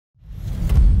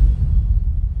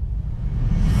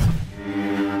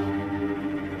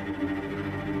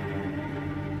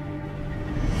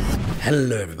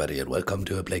Hello everybody and welcome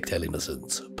to A Plague Tale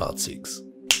Innocence, part 6.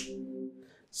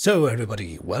 So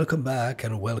everybody, welcome back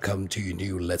and welcome to your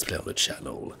new Let's Play on the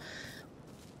channel.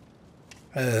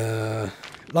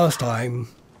 Last time,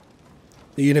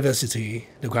 the university,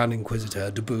 the Grand Inquisitor,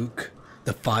 the book,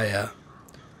 the fire.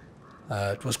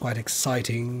 It was quite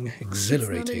exciting,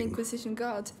 exhilarating. It's not an Inquisition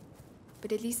guard,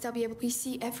 but at least I'll be able to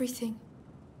see everything.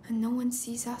 And no one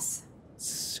sees us.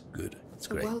 It's good, it's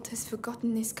great. The world has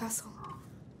forgotten this castle.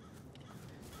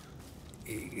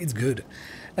 It's good.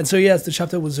 And so yes, the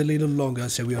chapter was a little longer,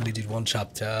 so we only did one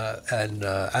chapter, and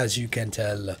as you can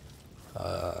tell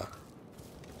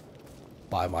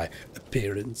by my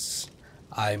appearance,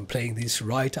 I'm playing this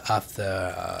right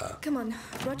after Come on,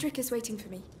 Roderick is waiting for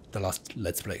me. The last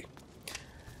Let's Play.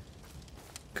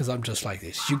 Because I'm just like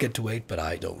this. You get to wait, but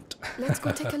I don't. Let's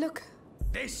go take a look.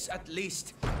 This, at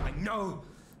least, I know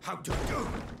how to do.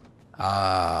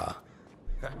 Ah.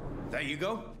 There you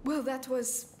go. Well, that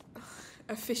was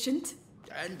efficient.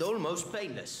 And almost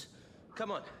painless.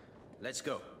 Come on, let's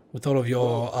go. With all of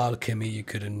your alchemy, you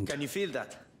couldn't... Can you feel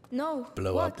that? No.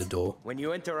 Blow out the door. When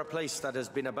you enter a place that has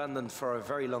been abandoned for a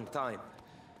very long time,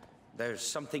 there's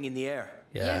something in the air.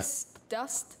 Yeah. Yes,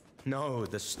 dust. No,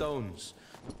 the stones.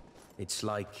 It's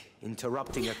like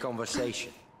interrupting a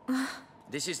conversation.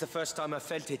 This is the first time I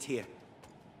felt it here.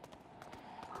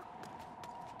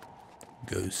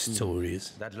 Ghost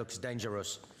stories. That looks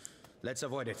dangerous. Let's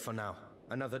avoid it for now.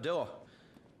 Another door.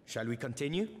 Shall we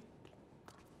continue?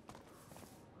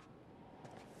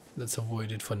 Let's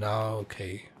avoid it for now.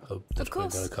 Okay. Hope that we're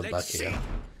gonna come back here.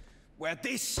 Where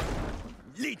this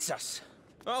leads us.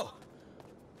 Oh,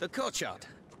 the courtyard.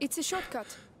 It's a shortcut.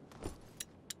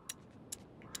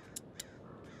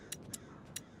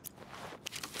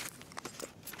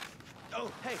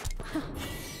 Oh, hey.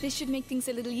 This should make things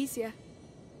a little easier.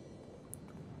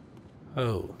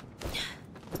 Oh.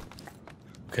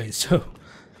 Okay, so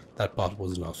that part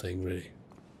was nothing really.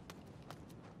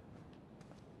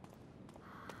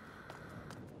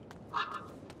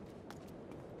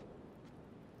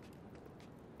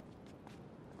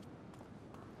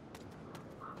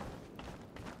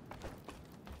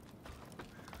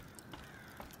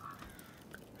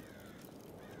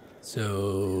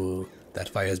 So that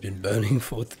fire has been burning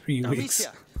for 3 weeks.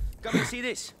 Amicia, come and see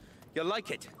this. You'll like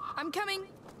it. I'm coming.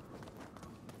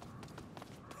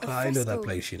 I know that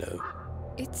place, you know.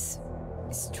 It's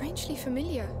strangely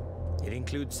familiar. It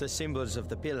includes the symbols of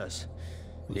the pillars.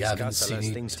 You haven't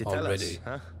seen it already.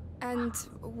 Huh? And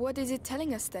what is it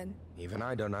telling us then? Even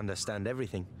I don't understand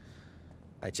everything.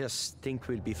 I just think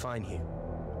we'll be fine here.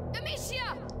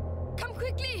 Amicia! Come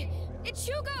quickly! It's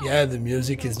Hugo! Yeah, the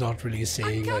music is not really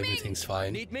saying everything's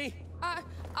fine. Need me?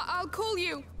 I'll call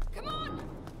you. Come on!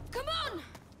 Come on!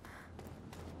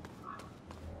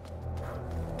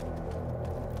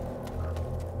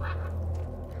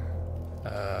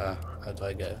 How do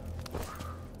I go?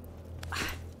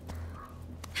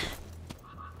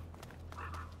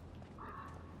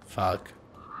 Fuck.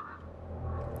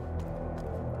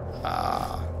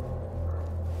 Ah.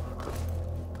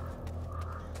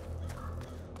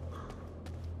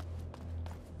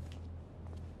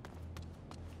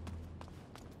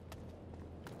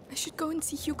 I should go and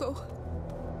see Hugo.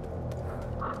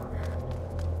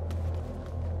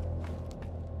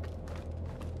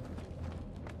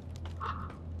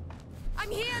 I'm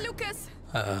here, Lucas!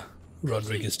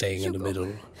 Roderick is staying in the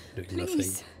middle, doing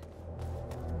nothing.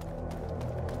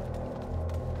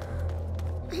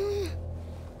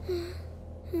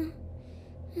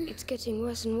 It's getting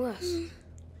worse and worse.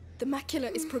 The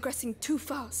macula is progressing too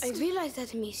fast. I realize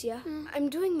that, Amicia. I'm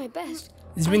doing my best.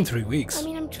 It's been 3 weeks. I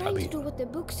mean, I'm trying to do what the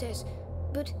book says,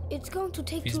 but it's going to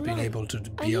take too long. He's been able to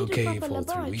be okay for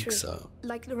 3 weeks, so...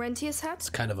 Like Laurentius had? It's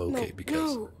kind of okay,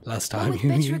 because no. last time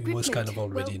he was kind of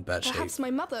already in bad shape. Perhaps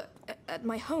my mother, at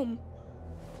my home.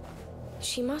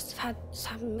 She must have had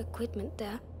some equipment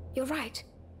there. You're right.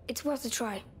 It's worth a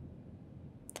try.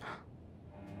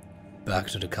 Back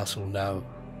to the castle now.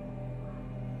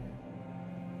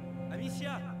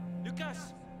 Amicia!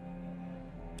 Lucas!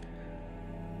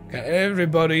 Can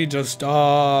everybody just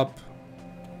stop?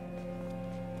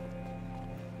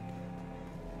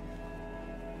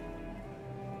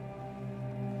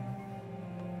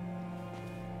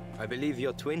 I believe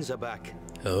your twins are back.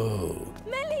 Oh.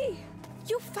 Melly!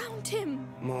 You found him!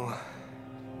 More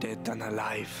dead than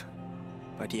alive.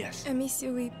 But yes.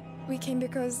 Amicia, we came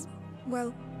because,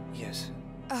 well... Yes.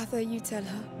 Arthur, you tell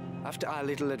her. After our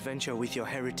little adventure with your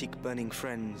heretic-burning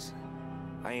friends,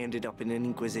 I ended up in an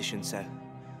Inquisition cell.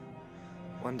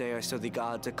 One day I saw the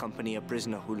guards accompany a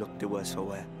prisoner who looked the worse for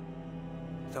wear.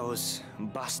 Those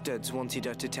bastards wanted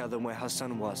her to tell them where her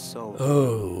son was, so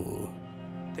Oh,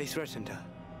 they threatened her.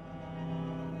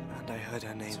 And I heard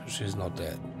her name. so she's not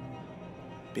dead.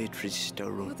 Beatrice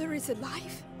Storrow. Mother is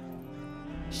alive?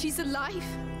 She's alive?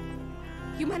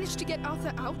 You managed to get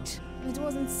Arthur out? It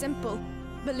wasn't simple.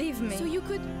 Believe me. So you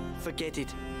could... Forget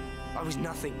it. I was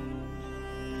nothing.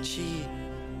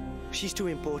 She's too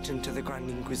important to the Grand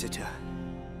Inquisitor.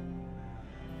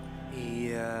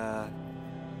 He,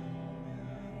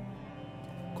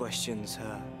 questions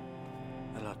her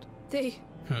a lot. They...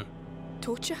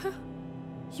 torture her?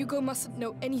 Hugo mustn't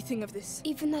know anything of this.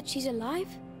 Even that she's alive?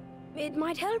 It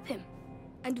might help him.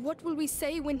 And what will we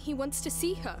say when he wants to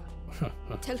see her?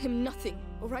 Tell him nothing,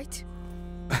 alright?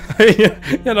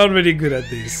 You're not really good at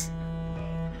this.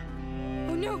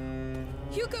 Oh no!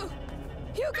 Hugo!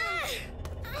 Hugo!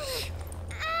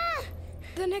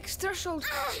 The next threshold.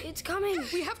 It's coming.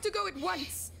 We have to go at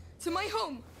once! To my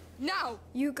home! Now!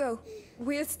 You go.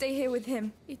 We'll stay here with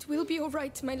him. It will be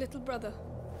alright, my little brother.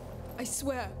 I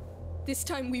swear. This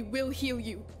time we will heal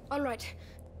you. Alright.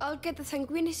 I'll get the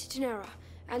Sanguinis Genera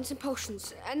and some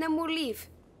potions, and then we'll leave.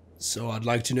 So I'd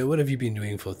like to know, what have you been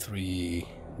doing for 3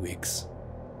 weeks?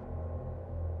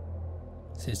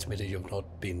 Seems to me that you've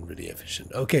not been really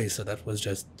efficient. Okay, so that was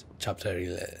just chapter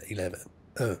 11.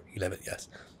 Oh, 11, yes.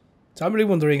 So I'm really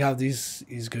wondering how this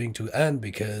is going to end,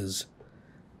 because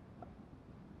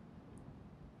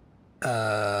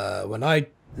when I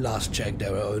last checked,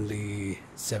 there were only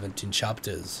 17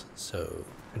 chapters. So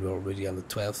and we're already on the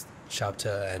 12th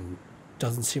chapter, and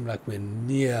doesn't seem like we're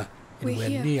near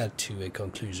to a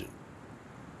conclusion.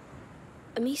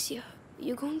 Amicia,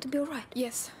 you're going to be alright?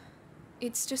 Yes.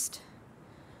 It's just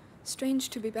strange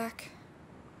to be back.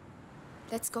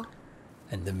 Let's go.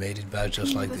 And they made it back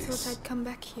just like I never this. thought I'd come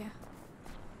back here.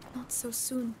 Not so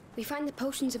soon. We find the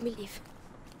potions and we leave.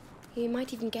 We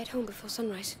might even get home before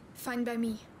sunrise. Fine by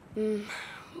me.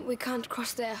 We can't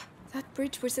cross there. That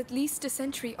bridge was at least a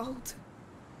century old.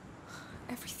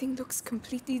 Everything looks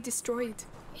completely destroyed.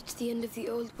 It's the end of the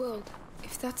old world.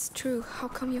 If that's true, how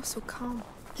come you're so calm?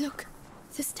 Look,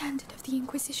 the standard of the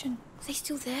Inquisition. Are they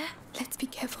still there? Let's be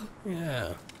careful.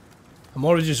 Yeah. I'm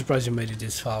already surprised you made it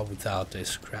this far without a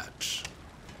scratch.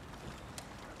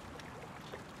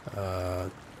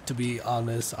 To be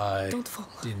honest, I Don't fall.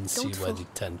 didn't see Don't where fall. the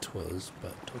tent was,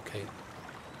 but okay.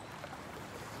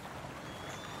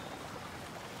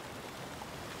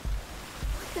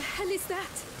 What the hell is that?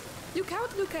 Look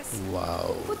out, Lucas!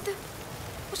 Wow.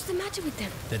 What's the matter with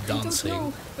them? The I don't dancing.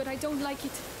 know, but I don't like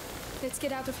it. Let's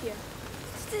get out of here.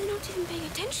 They're not even paying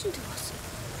attention to us.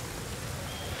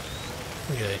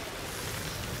 Okay.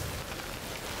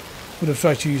 Would have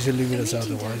tried to use a luminous A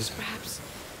mating otherwise. dance, perhaps.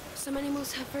 Some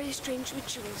animals have very strange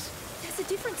rituals. There's a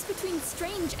difference between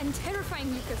strange and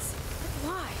terrifying, Lucas.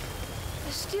 But why?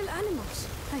 They're still animals.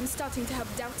 I'm starting to have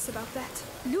doubts about that.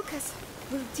 Lucas,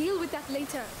 we'll deal with that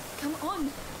later. Come on.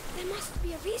 There must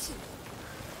be a reason.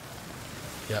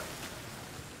 Yeah.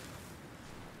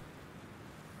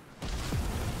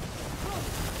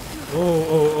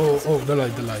 Oh, the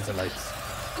light.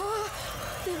 Oh,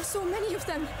 there are so many of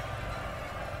them.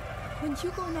 When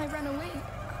Hugo and I ran away,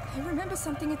 I remember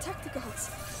something attacked the guards.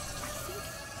 I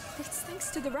think it's thanks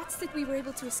to the rats that we were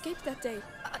able to escape that day.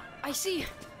 I see.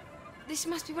 This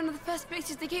must be one of the first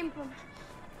places they came from.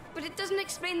 But it doesn't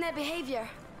explain their behavior.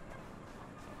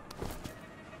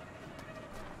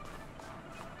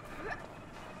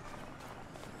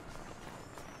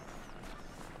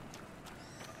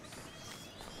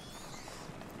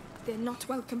 They're not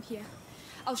welcome here.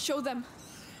 I'll show them.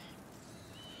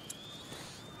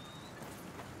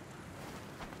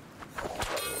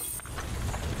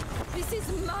 This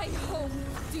is my home.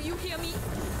 Do you hear me?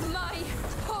 My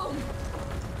home.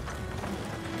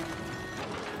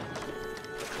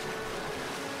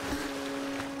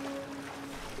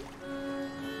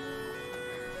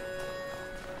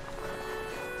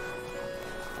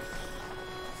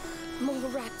 More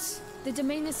rats. The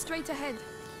domain is straight ahead.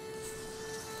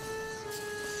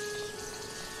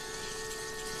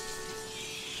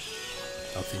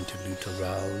 Nothing to loot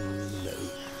around. No.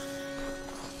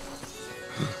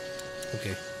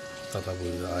 Okay. Thought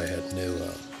I had no.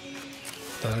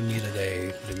 Thought I needed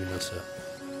a luminosa.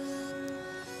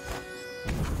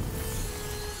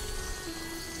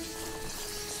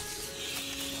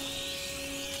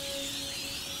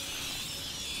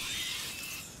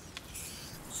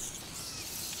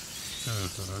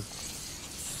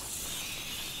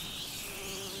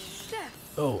 There.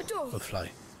 Oh, The door. a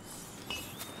fly.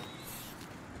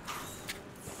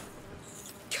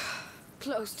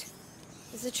 Closed.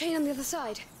 There's a chain on the other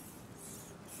side.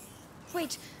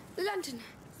 Wait, the lantern.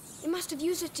 They must have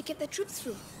used it to get their troops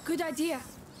through. Good idea.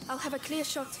 I'll have a clear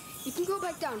shot. You can go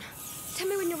back down. Tell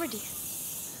me when you're ready.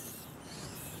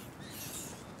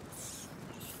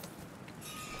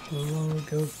 Oh,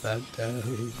 go back down.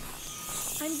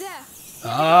 I'm there.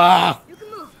 Ah! You can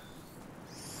move.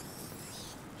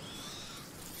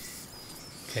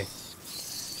 Okay.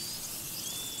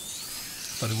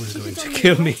 But it was going to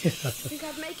kill me. I think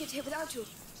I'd make it here without you.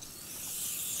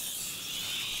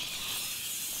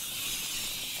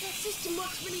 That system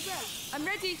works really well. I'm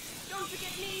ready. Don't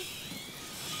forget me.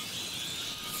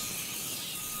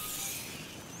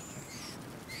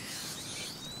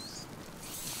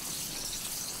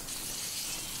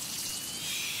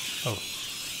 Oh.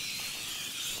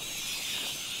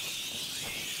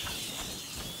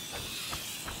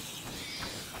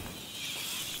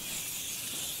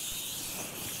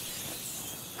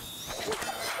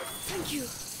 Thank you.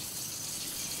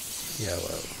 Yeah,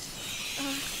 well,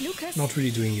 Lucas. not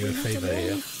really doing you a we're not favor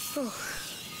here. alone. Oh.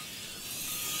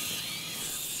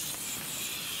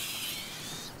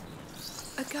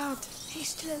 A guard. He's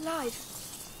still alive.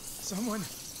 Someone,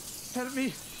 help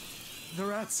me. The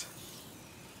rats.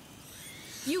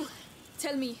 You.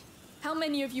 Tell me. How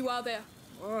many of you are there?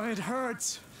 Oh, it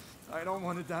hurts. I don't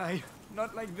want to die.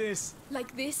 Not like this.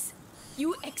 Like this?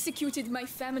 You executed my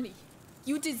family.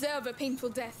 You deserve a painful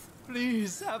death.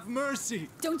 Please, have mercy.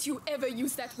 Don't you ever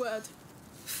use that word.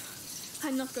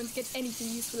 I'm not going to get anything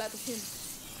useful out of him.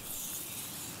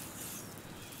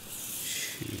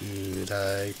 Should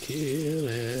I kill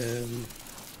him?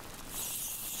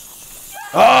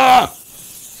 Ah!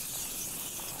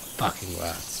 Fucking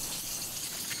rats.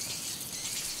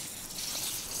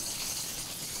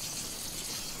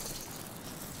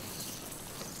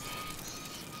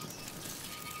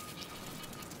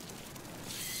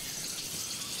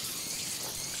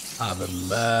 I'm a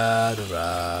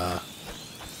murderer.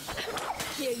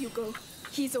 Here you go.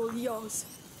 He's all yours.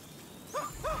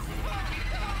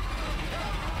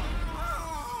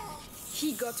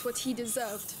 He got what he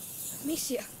deserved.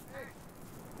 Amicia.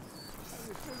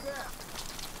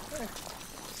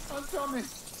 I'm coming.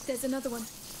 There's another one.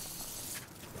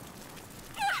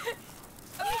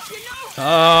 Amicia, no!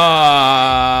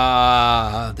 Ah,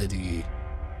 did he?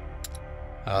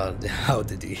 How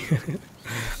did he?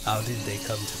 How did they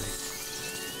come to me?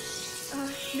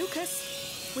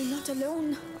 Lucas, we're not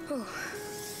alone. Oh.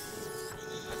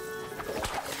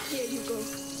 Here you go.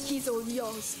 He's all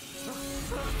yours.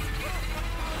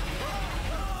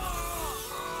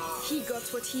 He got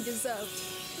what he deserved.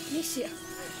 Amicia.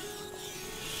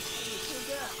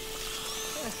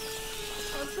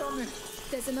 I'm coming.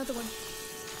 There's another one.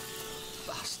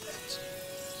 Bastards.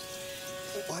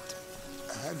 What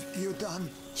have you done?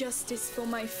 Justice for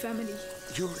my family.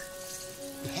 You'll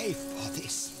pay for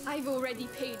this. I've already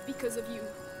paid because of you.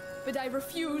 But I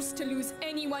refuse to lose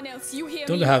anyone else. You hear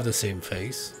Don't me? they have the same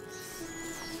face?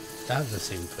 They have the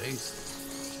same face.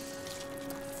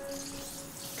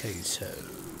 Okay, so...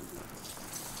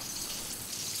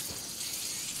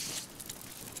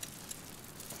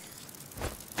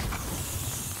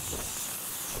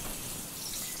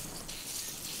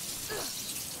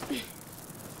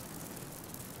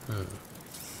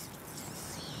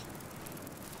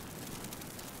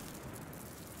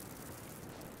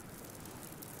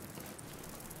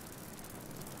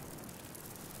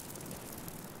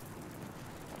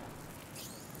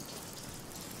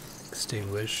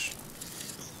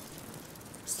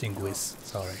 Extinguish,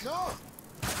 sorry. No!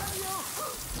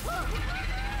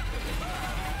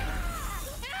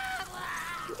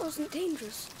 It wasn't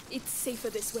dangerous. It's safer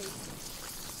this way.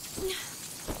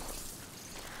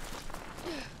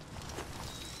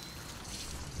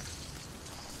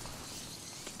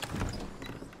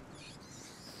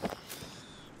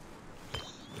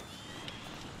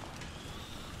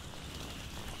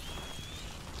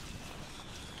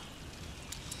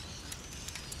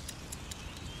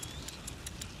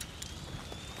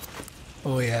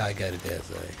 Oh yeah, I get it.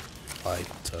 There's a white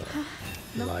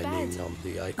Not lining bad. on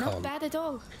the Not icon. bad at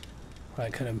all. I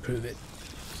can improve it.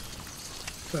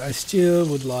 But I still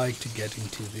would like to get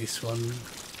into this one.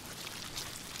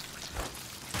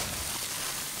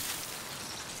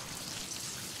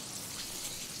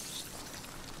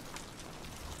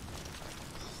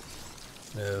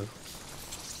 No.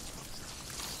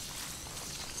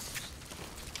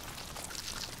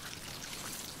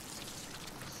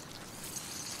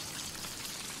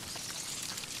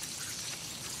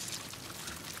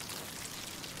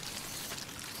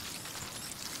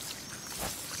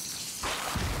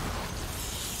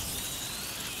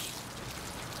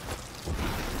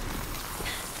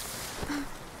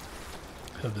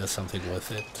 Hope there's something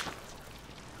worth it.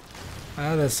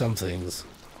 Ah, there's some things.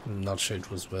 I'm not sure it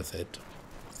was worth it.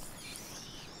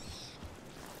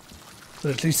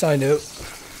 But at least I know.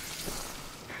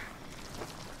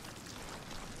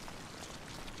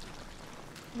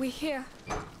 We're here.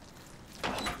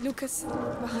 Lucas,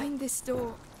 behind this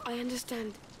door. I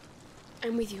understand.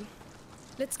 I'm with you.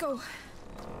 Let's go.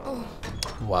 Oh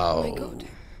Wow. my god.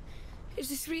 Is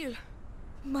this real?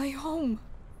 My home.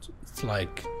 It's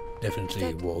like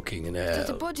definitely walking in There's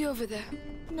a hell. body over there.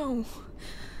 No.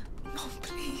 No,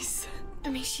 please.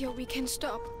 Amicia, we can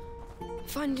stop.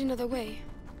 Find another way.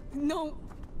 No.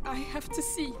 I have to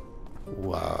see.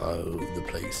 Wow, the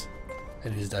place.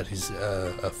 And is that his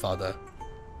father?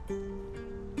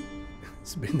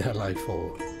 He's been there like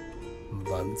for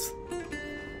months.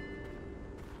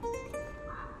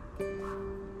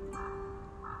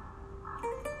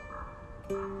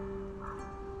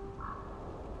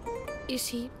 Is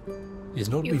he? He's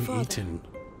not Your been father. eaten.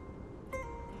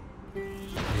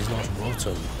 He's not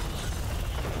rotten.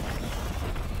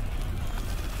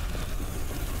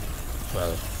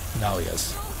 Well, now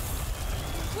yes.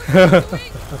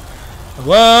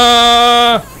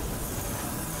 Whoa!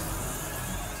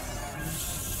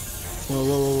 Whoa,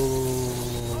 whoa,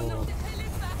 whoa, whoa.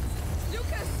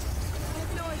 Lucas! I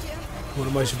have no idea. What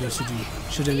am I supposed to do?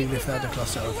 Should I leave the further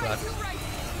cluster of that?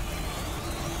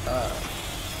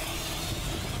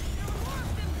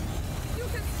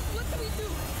 Lucas, what do we do?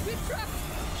 We're trapped.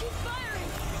 Keep firing.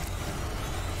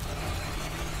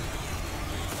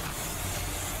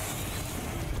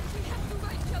 We have to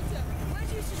find shelter. Where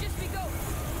do you suggest we go?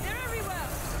 They're everywhere.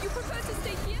 You prefer to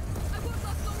stay here? I won't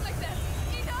last long like that.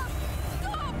 Enough!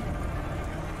 Stop!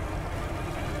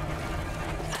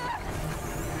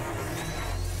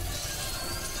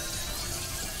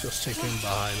 Just checking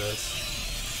behind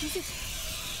us.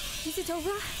 Is it over?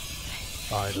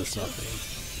 Behind us,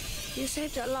 nothing. You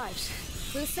saved our lives.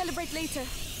 We'll celebrate later.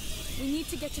 We need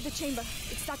to get to the chamber.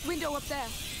 It's that window up there.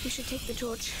 We should take the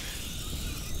torch.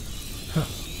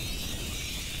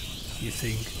 You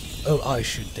think? Oh, I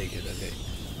should take it. Okay.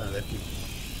 Let me.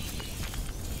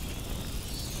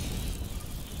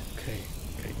 Okay.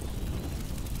 Okay.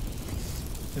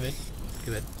 Give it.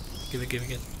 Give it. Give it. Give it.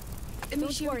 Give it.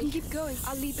 Amicia, worry. we can keep going.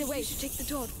 I'll lead the way. You should take the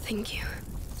torch. Thank you.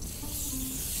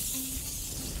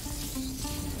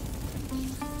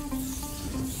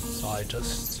 So I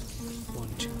just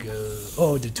want to go.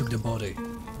 Oh, they took the body.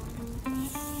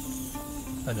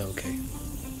 I know. Okay.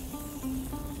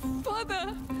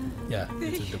 Father! Yeah,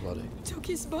 they took the body. Took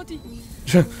his body.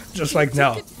 Just like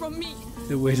now. Took it from me.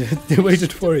 They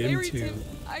waited for him Buried to. him.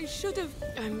 I should have.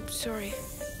 I'm sorry.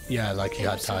 Yeah, like he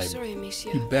I'm had so time. sorry, Amicia.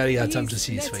 He barely had time to Please,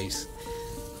 see his let's- face.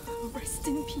 Rest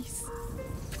in peace.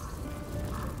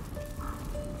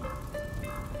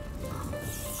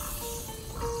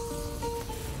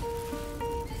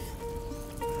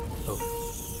 Oh.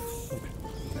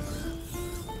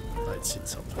 Okay. I'd seen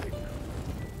something.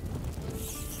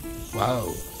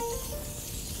 Wow.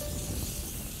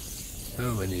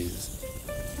 Oh, and he's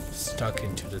stuck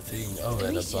into the thing. Oh,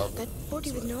 and Amicia, above. that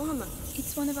body with no armor.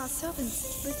 It's one of our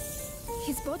servants, but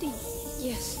his body.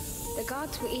 Yes, the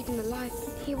guards were eaten alive.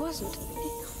 He wasn't.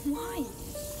 Why?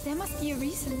 There must be a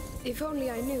reason. If only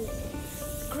I knew.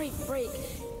 Great break.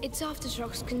 Its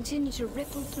aftershocks continue to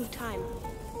ripple through time.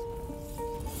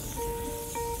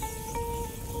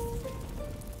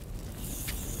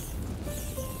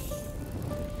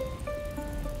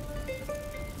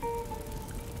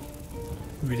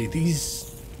 Really,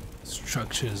 these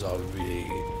structures are really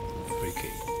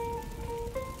freaky.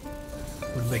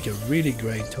 Would make a really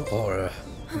great horror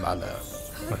manor.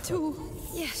 Her too.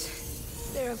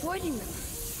 Yes, they're avoiding them.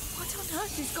 What on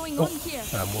earth is going Oh, on here?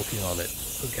 I'm working on it.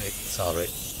 Okay, sorry.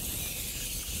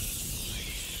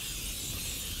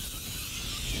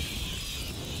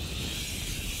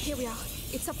 Here we are.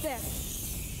 It's up there.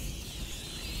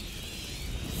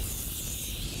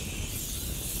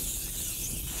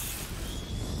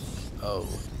 Oh.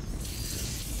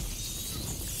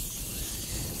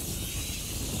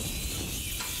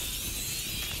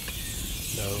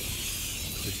 No.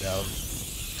 Put it down.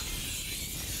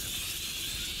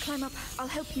 Climb up. I'll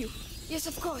help you. Yes,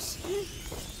 of course.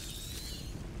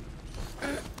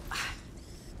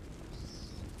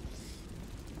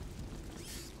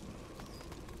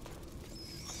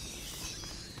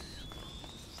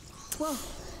 Whoa.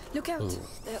 Look out. Oh.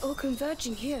 They're all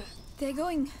converging here. They're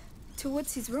going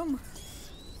towards his room.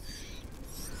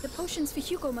 The potions for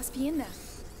Hugo must be in there.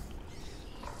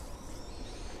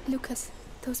 Lucas,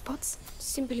 those pots?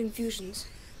 Simple infusions.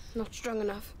 Not strong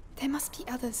enough. There must be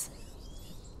others.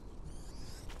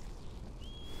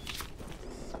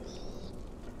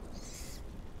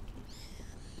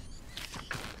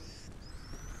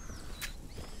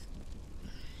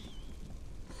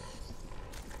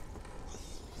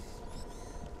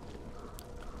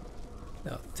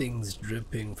 things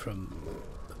dripping from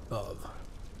above.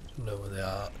 Don't know what they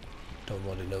are. Don't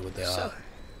want to know what they are.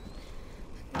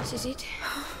 This is it?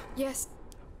 Yes.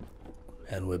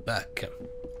 And we're back.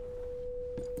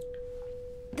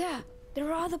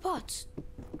 There are the pots.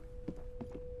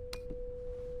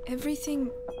 Everything's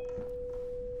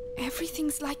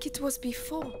like it was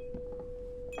before.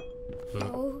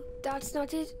 No, that's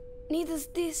not it. Neither's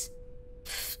this.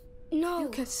 No,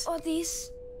 Lucas. or this.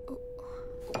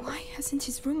 Why hasn't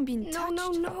his room been touched?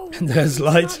 No. And there's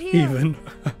light even.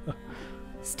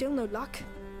 Still no luck.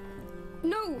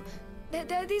 No,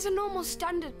 these are normal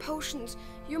standard potions.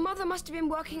 Your mother must have been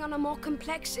working on a more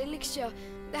complex elixir.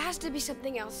 There has to be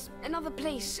something else. Another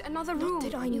place, another room.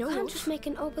 Not that I You know can't of. just make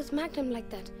an opus magnum like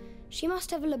that. She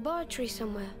must have a laboratory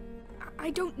somewhere. I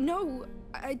don't know.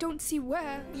 I don't see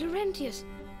where. Laurentius,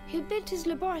 he built his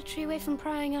laboratory away from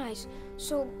prying eyes.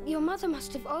 So your mother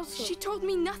must have also. She told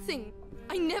me nothing.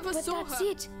 I never But saw that's her.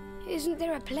 it. Isn't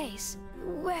there a place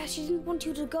where she didn't want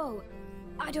you to go?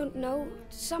 I don't know.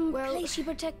 Some place she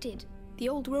protected. The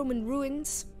old Roman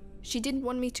ruins. She didn't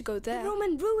want me to go there. The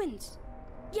Roman ruins.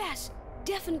 Yes,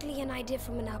 definitely an idea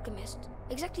from an alchemist.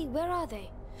 Exactly where are they?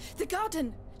 The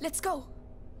garden. Let's go.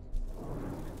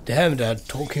 Damn, they're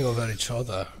talking over each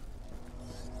other.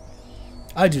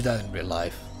 I do that in real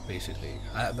life, basically.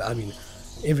 I mean,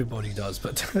 everybody does,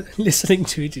 but listening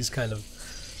to it is kind of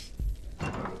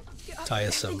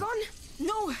tiresome. They're gone.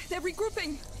 No, they're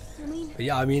regrouping. I mean, But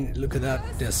yeah, I mean, look at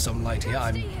that. There's some light here.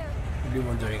 I'm really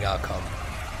wondering how come.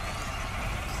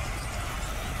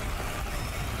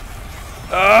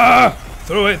 Ah!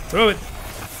 Throw it! Throw it!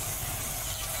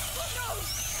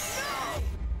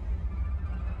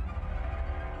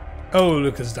 Oh,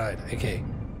 Lucas died. Okay.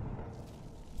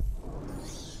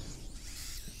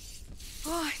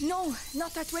 Oh, no,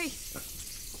 not that way.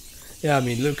 Yeah, I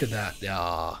mean, look at that. There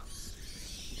are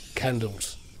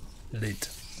candles lit.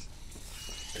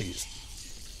 Please.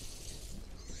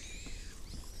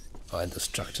 Oh, and the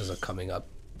structures are coming up.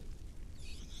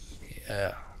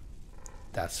 Yeah.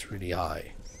 That's really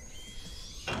high.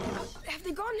 have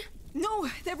they gone? No,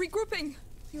 they're regrouping.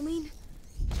 You mean?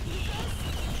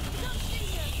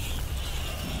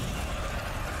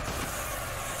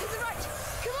 To the right.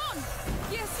 Come on.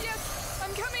 Yes,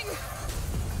 I'm coming.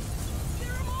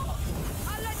 There are more.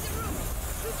 I'll light the room.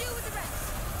 You deal with the rest.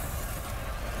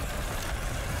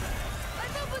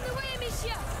 Let's open the way,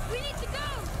 Amicia. We need to go.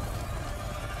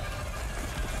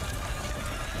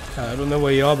 I don't know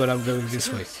where you are, but I'm going this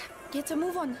way. Get a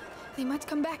move on. They might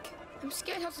come back. I'm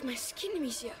scared out of my skin,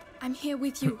 Amicia. I'm here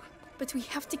with you, but we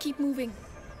have to keep moving.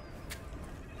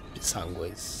 Sangue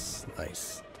is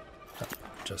nice.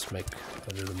 Just make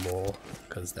a little more,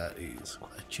 because that is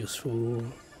quite useful.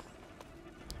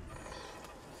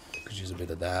 Could use a bit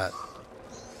of that.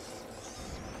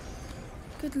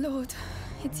 Good lord,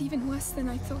 it's even worse than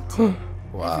I thought.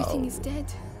 Wow. Everything is dead.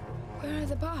 Where are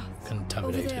the baths?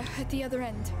 Contaminated. Over there, at the other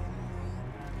end.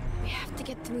 We have to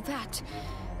get through that.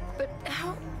 But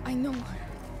how? I know.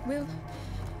 We'll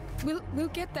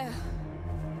get there.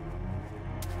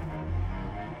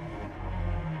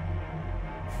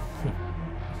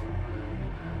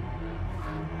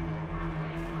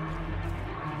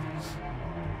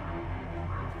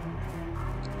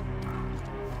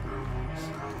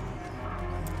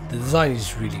 The design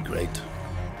is really great.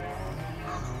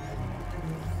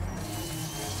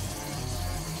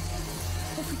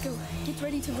 Off we go. Get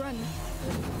ready to run.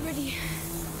 Ready.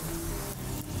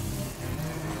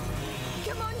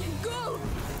 Come on, go!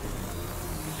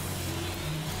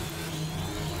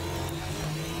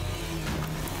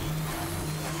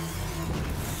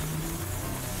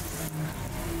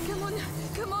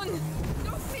 Come on!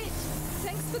 No fit!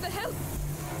 Thanks for the help!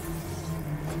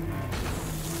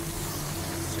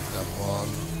 Pick up one.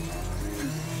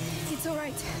 It's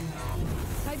alright.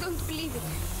 I don't believe it.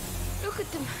 Look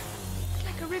at them. It's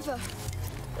like a river.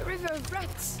 A river of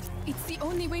rats. It's the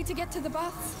only way to get to the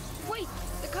baths. Wait,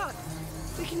 the cart.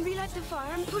 We can relight the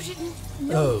fire and push it in.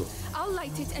 No, Oh. I'll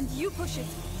light it and you push it.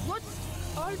 What?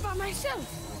 All by myself?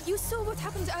 You saw what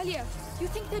happened earlier. You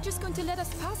think they're just going to let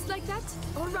us pass like that?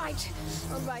 All right.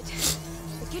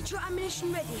 But get your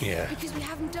ammunition ready. Yeah. Because we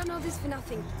haven't done all this for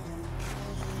nothing.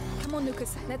 Come on,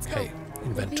 Lucas. Let's go. Hey,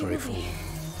 inventory We'll be full.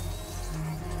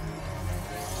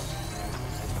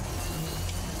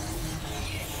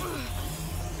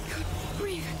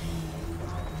 Breathe.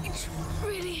 It's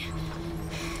really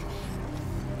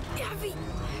heavy.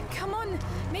 Come on,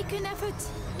 make an effort.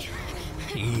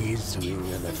 He's doing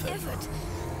an effort. Effort.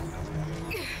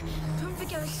 Don't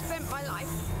forget I spent my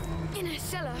life in a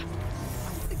cellar.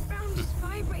 The ground is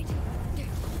vibrating. Do you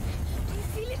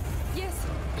feel it. Yes,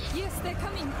 yes, they're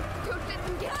coming. Don't let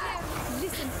them get there.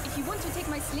 Listen, if you want to take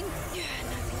my sling,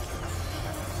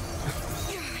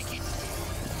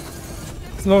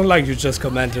 It's not like you just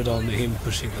commented on him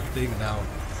pushing the thing now.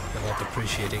 You're not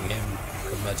appreciating him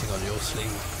commenting on your sling.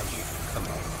 I mean, come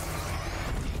on.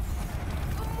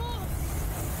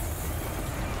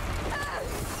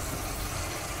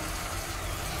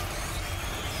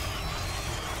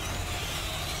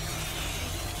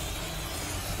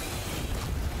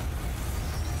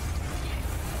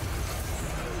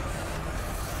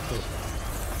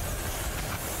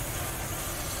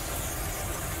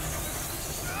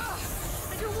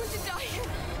 I don't want to die.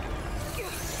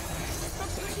 Stop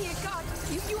pushing it, God.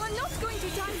 you are not going to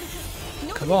die, Lucas.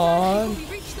 Nobody Come on. dies before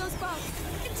we reach those bars.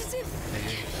 It's as if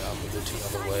I'm moving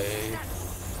the other way.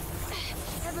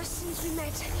 ever since we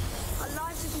met, our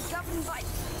lives have been governed by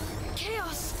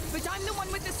chaos. But I'm the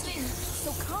one with the sling,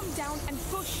 so calm down and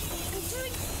push. I'm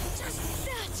doing just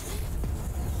that.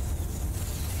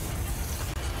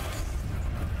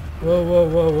 Whoa, whoa,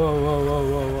 whoa, whoa, whoa, whoa,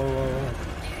 whoa, whoa, whoa.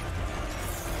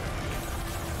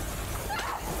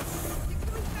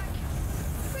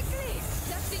 Quickly!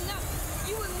 That's enough.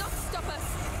 You will not stop us.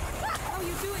 How are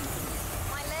you doing?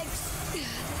 My legs, they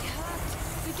hurt.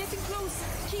 We're getting close.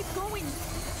 Keep going.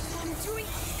 I'm doing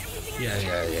everything I Yeah, can.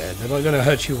 yeah, yeah. They're not gonna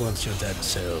hurt you once you're dead,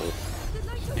 so The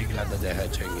light of be the glad that they're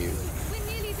hurting you. We're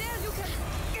nearly there, Lucas.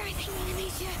 Everything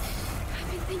enemies here. I've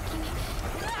been thinking.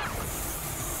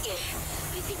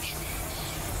 I think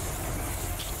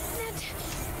that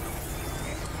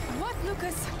What,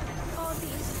 Lucas? all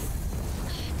these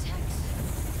attacks.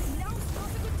 Now's not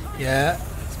a good time. Yeah.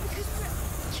 It's because we're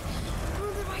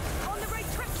On the right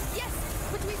track, yes.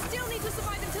 But we still need to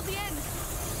survive until the end.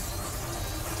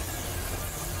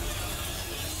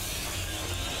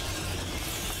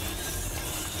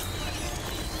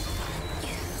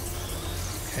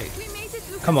 Hey, We made it,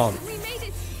 Lucas. come on. We made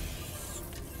it.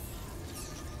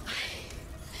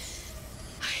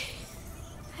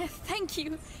 Thank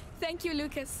you. Thank you,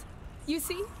 Lucas. You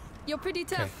see? You're pretty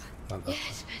Okay. tough.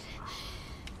 Yes,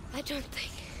 but I don't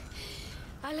think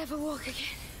I'll ever walk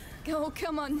again. Oh,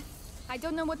 come on. I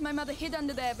don't know what my mother hid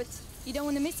under there, but you don't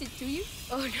want to miss it, do you?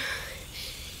 Oh no.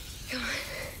 Come on.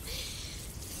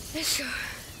 Let's go.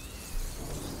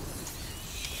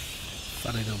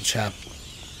 Funny little chap.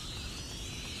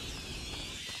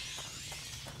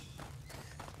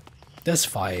 There's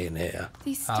fire in here.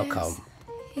 These How stairs. come?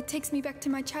 It takes me back to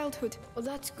my childhood. Well,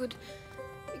 that's good.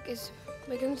 Because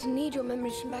we're going to need your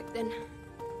memories from back then.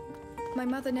 My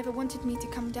mother never wanted me to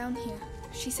come down here.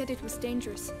 She said it was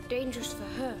dangerous. Dangerous for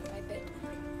her, I bet.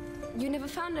 You never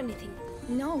found anything.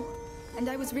 No, and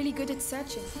I was really good at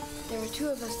searching. There are two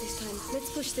of us this time.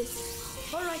 Let's push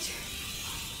this. All right.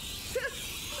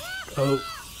 Oh.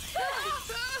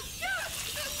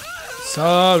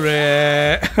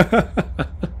 Sorry.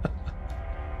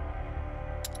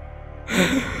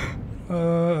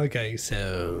 Okay,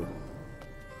 so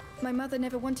My mother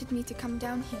never wanted me to come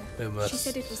down We here. must She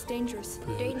said it was dangerous.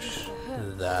 Dangerous for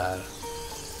her. that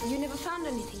You never found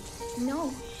anything.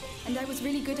 No, and I was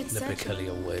really good at the searching.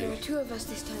 peculiar There way. are two of us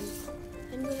this time.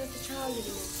 And we'll have the child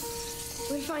living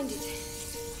in. We'll find it.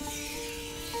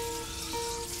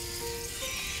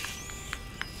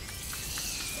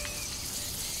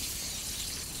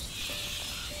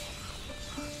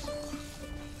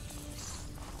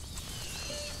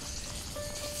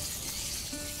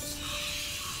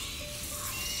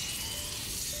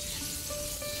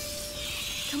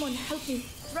 Come on, help me.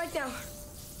 Right now.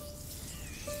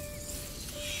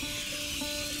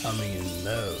 I mean,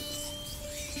 no.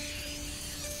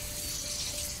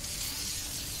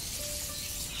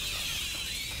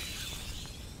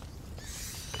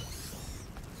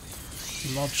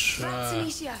 Not sure. That's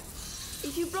Alicia.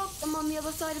 If you block them on the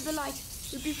other side of the light,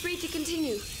 you'll be free to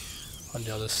continue. On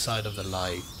the other side of the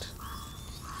light.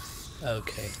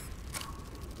 Okay.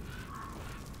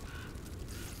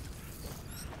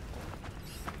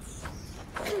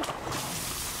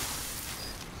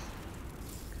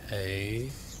 Okay.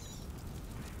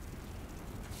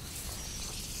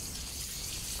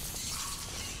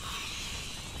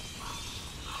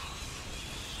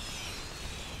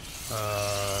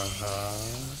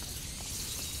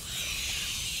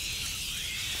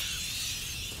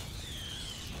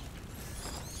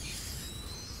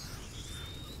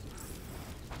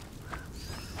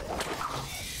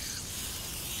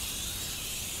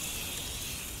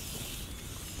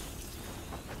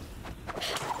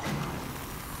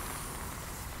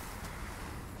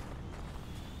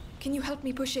 Can you help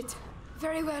me push it?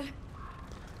 Very well.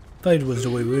 That was the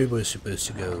way we were supposed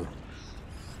to go.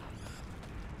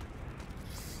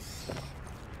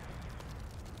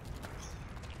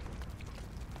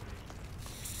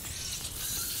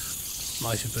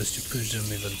 I supposed to push them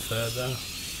even further?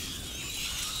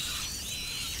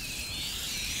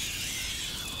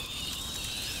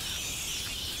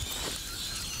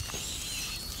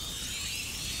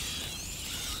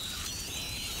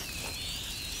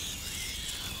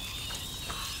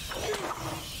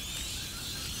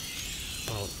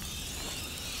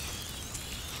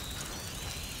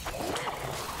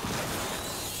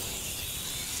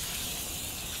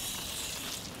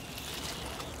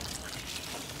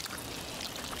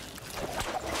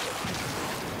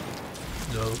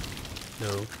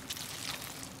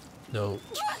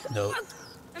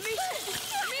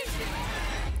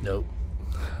 No.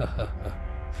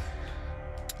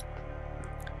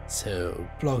 So,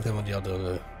 block them on the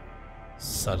other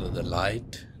side of the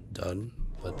light. Done.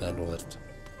 But then what?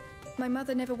 My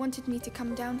mother never wanted me to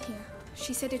come down here.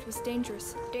 She said it was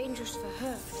dangerous. Dangerous for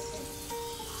her.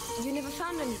 You never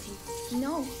found anything?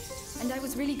 No, and I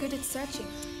was really good at searching.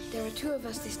 There are 2 of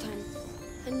us this time,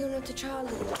 and you're not a child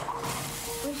anymore.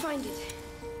 We'll find it.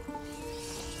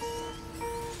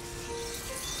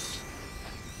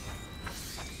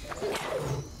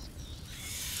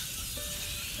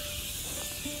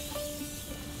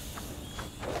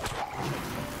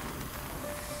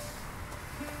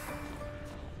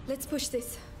 Let's push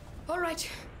this. All right.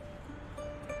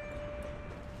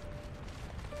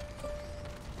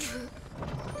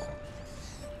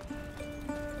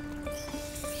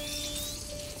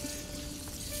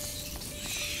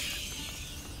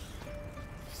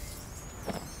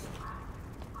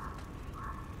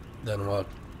 Then what?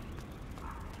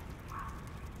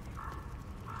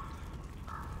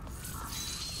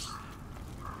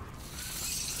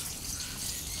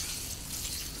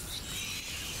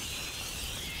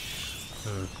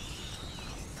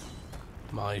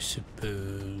 Am I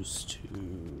supposed to...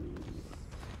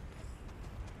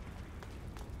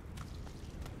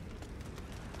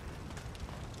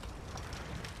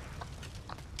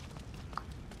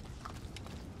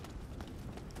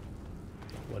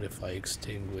 What if I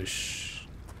extinguish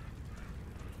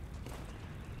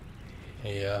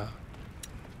here?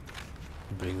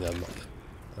 Bring them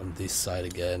on this side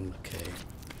again. Okay,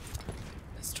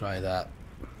 let's try that.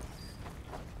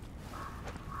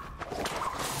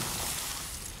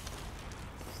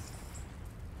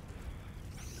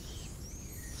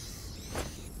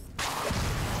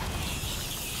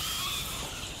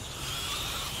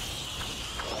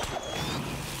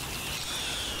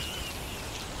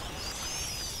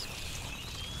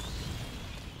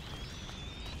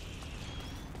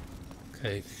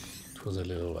 Okay, it was a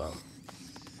little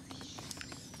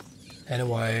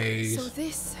anyways. So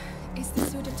this is the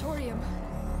Sudatorium.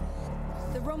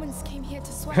 The Romans came here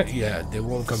to sweat. Yeah, they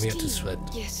won't come here to sweat.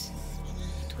 Yes.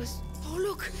 It was... Oh,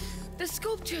 look! The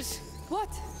sculptures! What?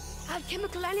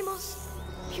 Alchemical animals,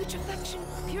 putrefaction,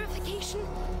 purification,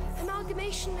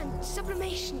 amalgamation, and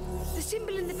sublimation. The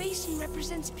symbol in the basin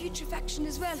represents putrefaction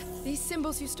as well. These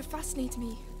symbols used to fascinate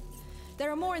me.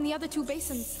 There are more in the other 2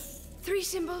 basins. 3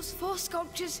 symbols, 4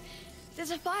 sculptures.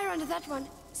 There's a fire under that one.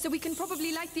 So we can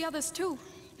probably light the others too.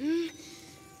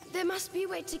 There must be a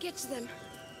way to get to them.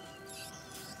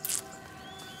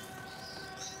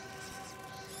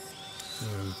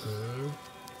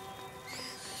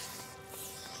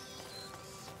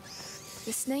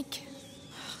 The snake.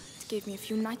 It gave me a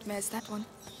few nightmares, that one.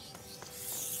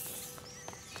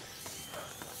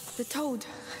 The toad.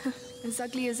 As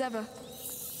ugly as ever.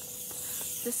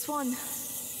 The swan.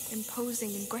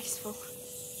 Imposing and graceful.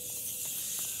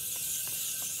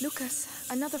 Lucas,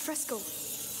 another fresco.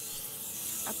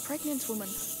 A pregnant woman.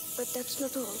 But that's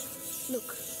not all.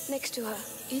 Look, next to her.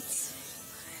 It's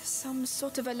some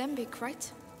sort of alembic,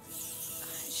 right?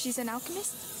 She's an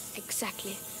alchemist?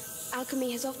 Exactly.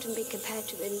 Alchemy has often been compared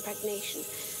to impregnation,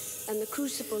 and the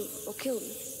crucible or kiln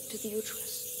to the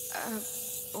uterus.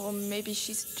 Or maybe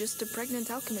she's just a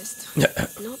pregnant alchemist.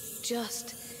 Not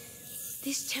just.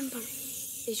 This temple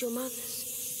is your mother's.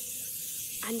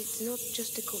 And it's not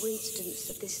just a coincidence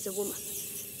that this is a woman.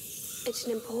 It's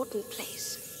an important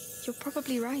place. You're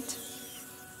probably right.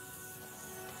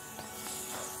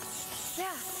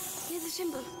 There, near the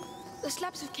symbol. The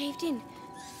slabs have caved in.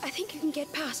 I think you can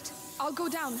get past. I'll go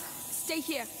down. Stay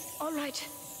here. All right.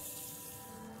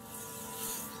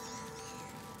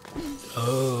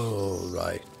 Oh,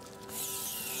 right.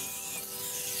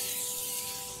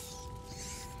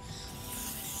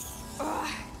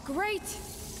 Great!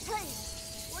 Hey,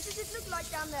 what does it look like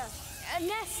down there? A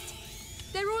nest!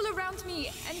 They're all around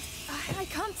me, and I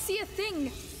can't see a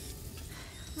thing.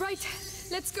 Right,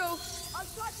 let's go. I'll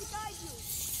try to guide you.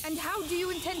 And how do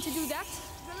you intend to do that?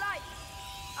 The light.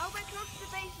 I'll wait close to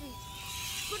the basin.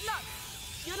 Good luck.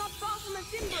 You're not far from a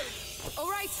symbol. All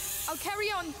right, I'll carry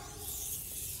on.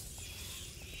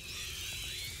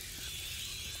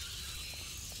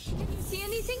 Can you see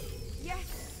anything? Yes.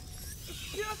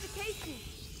 It's purification.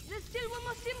 There's still one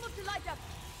more symbol to light up.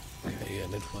 Okay,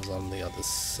 and it was on the other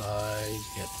side.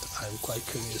 Yet I'm quite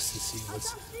curious to see I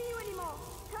what's. can't see you anymore.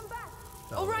 Come back.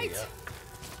 All right. Here.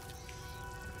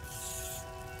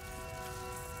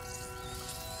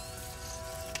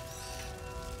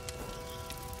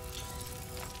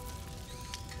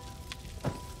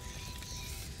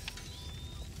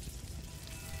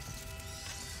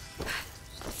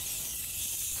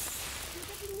 You're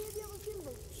getting near the other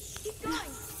symbol. Keep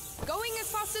going. Going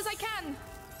as fast as I can.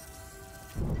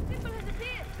 The symbol has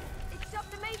appeared. It's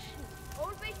sublimation.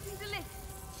 All based in the list.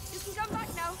 You can come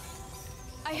back now.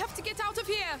 I have to get out of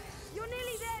here. You're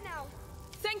nearly there now.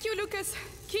 Thank you, Lucas.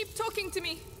 Keep talking to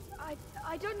me.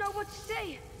 I don't know what to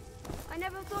say. I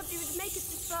never thought you would make it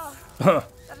this far. Huh.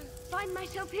 That I'd find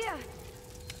myself here.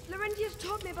 Laurentius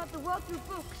taught me about the world through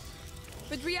books.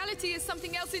 But reality is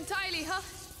something else entirely, huh?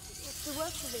 What's the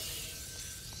worst of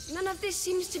it? None of this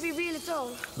seems to be real at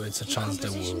all. So it's a chance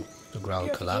that will the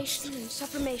ground collapse. Purification and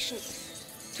sublimation.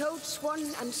 Toad, swan,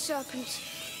 and serpent.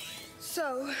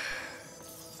 So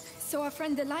our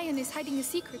friend the lion is hiding a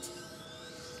secret.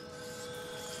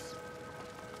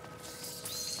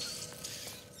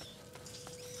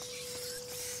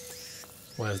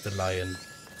 Where's the lion?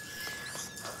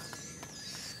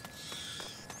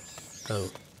 Oh,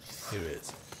 here it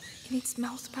is. In its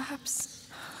mouth, perhaps.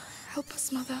 Help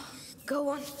us, Mother. go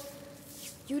on.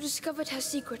 You discovered her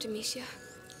secret, Amicia.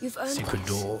 You've earned Secret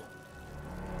this. door.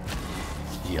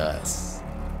 Yes.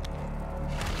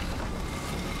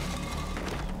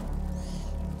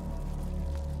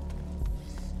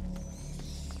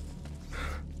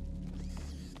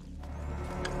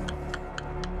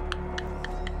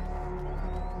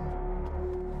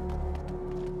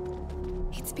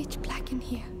 It's pitch black in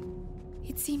here.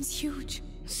 It seems huge.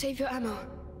 Save your ammo.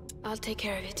 I'll take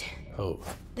care of it. Oh.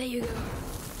 There you go.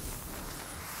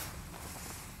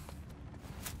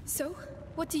 So,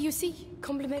 what do you see?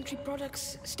 Complementary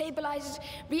products, stabilizers,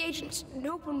 reagents,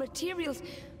 noble materials,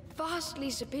 vastly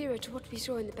superior to what we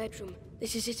saw in the bedroom.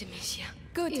 This is it, Amicia.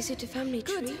 Good. Is it a family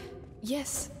Good. tree?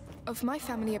 Yes, of my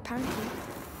family, apparently.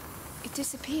 It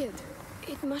disappeared.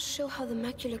 It must show how the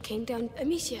macula came down.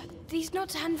 Amicia, these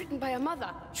notes are handwritten by her mother.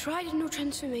 Tried a new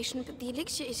transformation, but the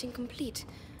elixir is incomplete.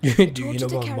 Do you Tortured know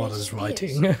to what carry mother's spears,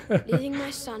 writing? leaving my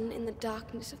son in the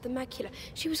darkness of the macula.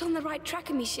 She was on the right track,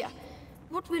 Amicia.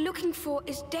 What we're looking for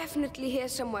is definitely here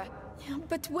somewhere. Yeah,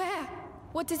 but where?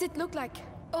 What does it look like?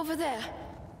 Over there.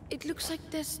 It looks like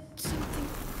there's something...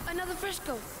 Another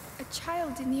fresco. A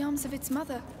child in the arms of its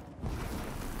mother.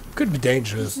 Could be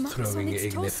dangerous These marks on throwing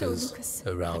its torso, ignifiers Lucas.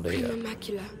 around Prima here.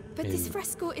 macula. But this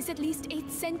fresco is at least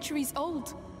 8 centuries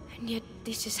old. And yet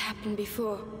this has happened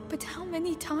before. But how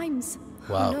many times?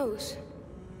 Who Wow. knows?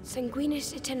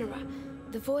 Sanguinis itinera.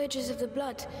 The voyages of the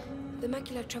blood. The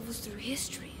macula travels through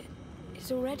history.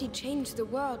 It's already changed the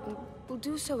world and will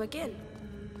do so again.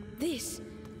 This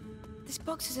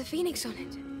box has a phoenix on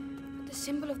it. The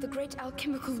symbol of the great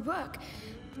alchemical work.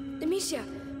 Amicia,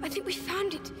 I think we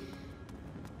found it.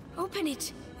 Open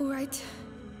it. All right.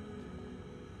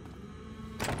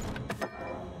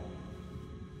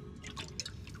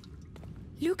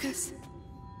 Lucas,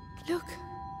 look.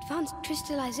 Advanced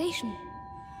crystallization.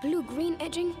 Blue-green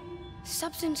edging.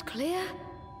 Substance clear.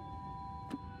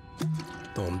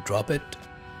 Don't drop it.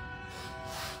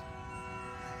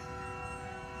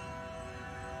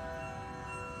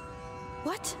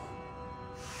 What?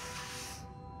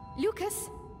 Lucas,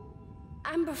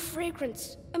 Amber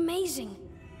fragrance. Amazing.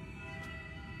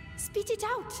 spit it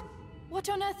out. What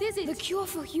on earth is it? The cure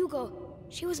for Hugo.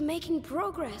 She was making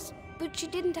progress, but she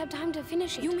didn't have time to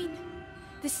finish it. You mean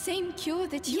the same cure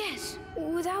that you... Yes,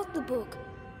 without the book.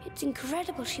 It's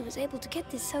incredible she was able to get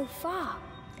this so far.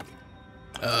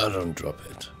 Don't drop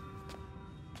it.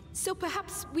 So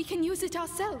perhaps we can use it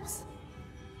ourselves.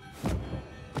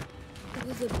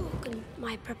 With the book and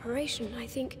my preparation, I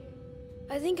think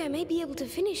I may be able to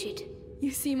finish it.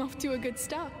 You seem off to a good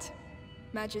start,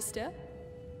 Magister.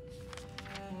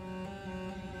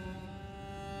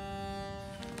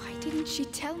 Why didn't she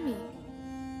tell me?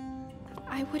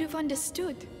 I would have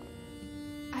understood.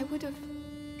 I would have...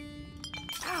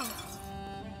 Ow!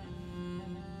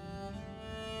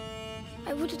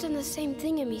 I would have done the same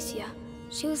thing, Amicia.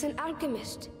 She was an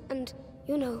alchemist, and,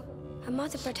 you know, a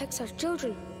mother protects her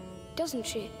children, doesn't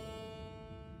she?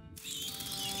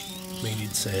 Maybe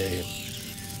it's a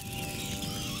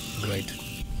great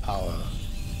power.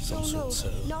 Some Oh no, sort, so.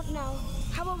 not now.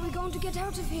 How are we going to get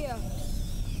out of here?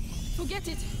 Forget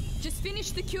it. Just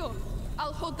finish the cure.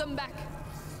 I'll hold them back.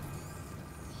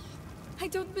 I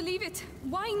don't believe it.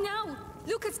 Why now?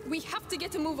 Lucas, we have to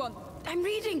get a move on. I'm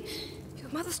reading. Your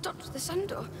mother stopped at the sun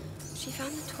door. She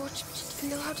found the torch, but she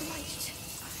didn't know how to light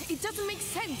it. It doesn't make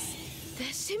sense.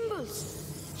 They're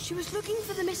symbols. She was looking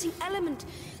for the missing element,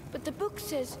 but the book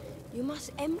says you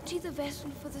must empty the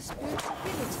vessel for the spirit to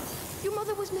fill it. Your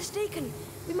mother was mistaken.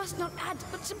 We must not add,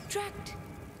 but subtract.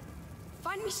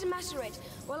 Find me some macerate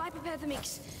while I prepare the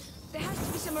mix. There has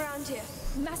to be some around here.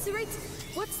 Macerate?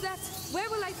 What's that? Where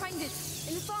will I find it?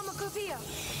 In the pharmacopoeia.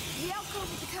 The alcove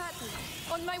with the curtain.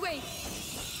 On my way.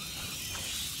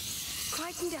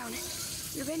 Quieten down.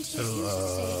 Laurentius used to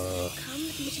say, calm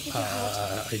the beating of your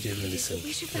heart. I didn't listen.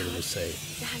 We should What did it say?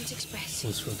 the hands express. I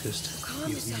was focused. Calm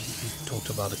You yourself. talked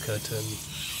about a curtain.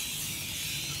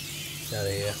 Out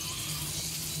of here.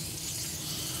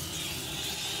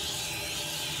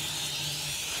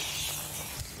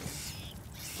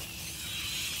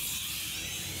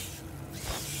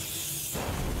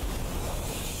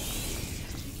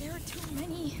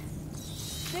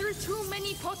 There are too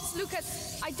many pots,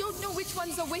 Lucas. I don't know which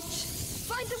one's a which.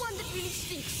 Find the one that really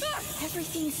stinks.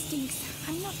 Everything stinks.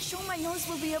 I'm not sure my nose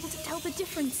will be able to tell the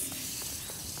difference.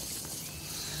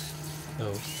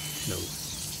 No. No.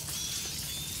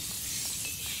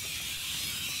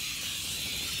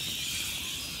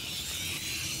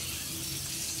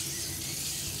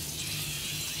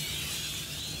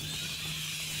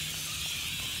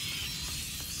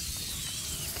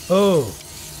 Oh!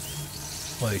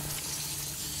 Wait.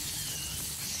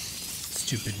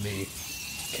 Stupid me.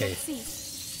 Okay. Let's see.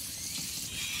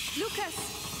 Lucas,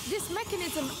 this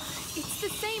mechanism, it's the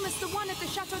same as the one at the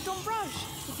Chateau d'Ombrage.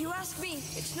 If you ask me,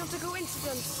 it's not a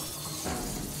coincidence.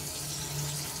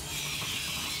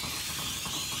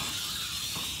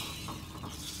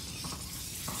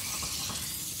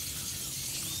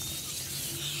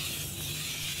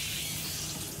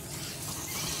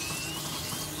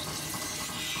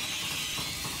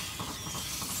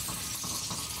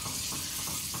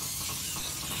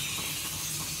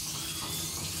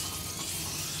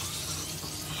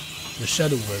 The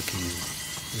shadow working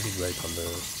really great on the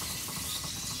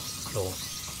floor.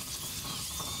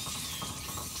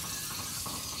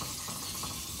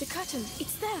 The curtain,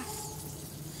 it's there.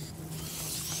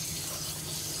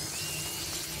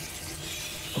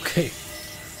 Okay.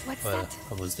 What's Well, that?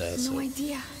 I was there, No so...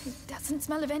 idea. It doesn't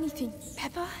smell of anything.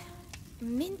 Pepper?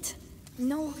 Mint?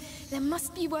 No, there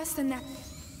must be worse than that.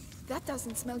 That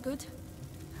doesn't smell good.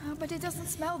 But it doesn't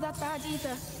smell that bad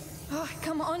either. Oh,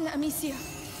 come on, Amicia.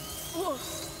 Oh,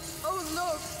 oh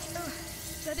Lord.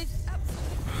 That is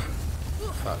absolutely...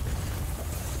 Fuck.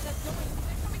 That's noise.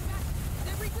 They're coming back.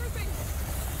 They're regrouping.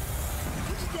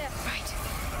 Put it there. Right.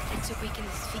 Let's awaken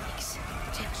this phoenix.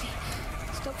 Gently.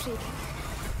 Stop shaking.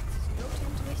 No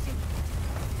time to waste.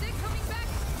 They're coming back.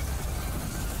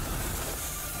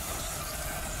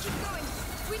 Keep going.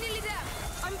 We're nearly there.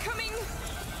 I'm coming.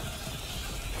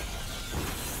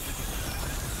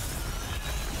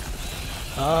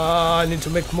 I need to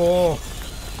make more.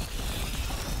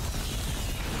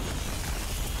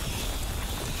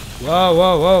 Whoa,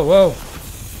 whoa, whoa, whoa.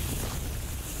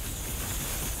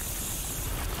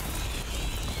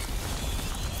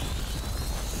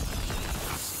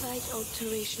 Slight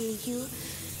alteration in you.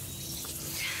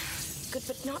 Good,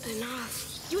 but not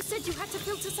enough. You said you had to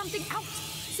filter something out.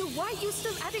 So why are you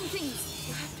still adding things?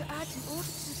 You have to add in order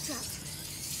to subtract.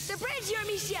 The bread's here,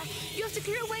 Amicia! You have to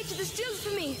clear a way to the stills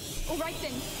for me! All right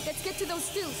then, let's get to those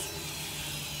stills.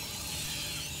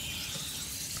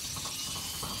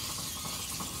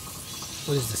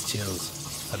 What is this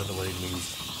chills? I don't know what it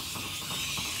means.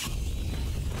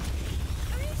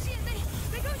 Amicia,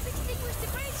 they don't extinguish the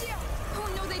brazier! Oh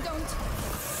no, they don't.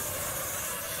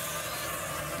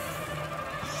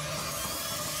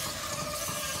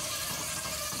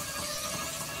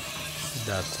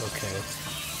 That, okay.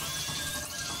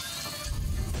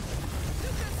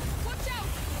 Watch out!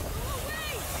 Go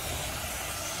away!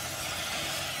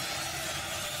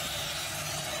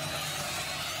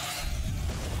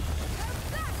 How's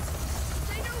that?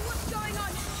 They know what's going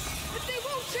on, but they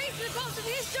won't change the course of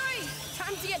history!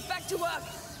 Time to get back to work!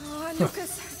 Oh,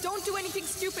 Lucas, don't do anything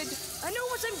stupid. I know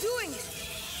what I'm doing!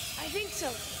 I think so.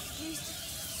 At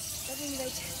least, at any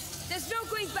rate, there's no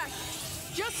going back!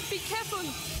 Just be careful.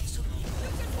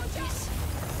 Lucas, watch out!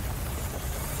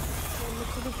 Then look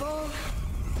for the ball.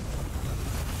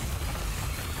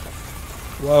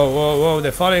 Whoa, whoa, whoa!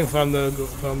 They're falling from the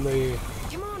Come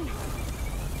on!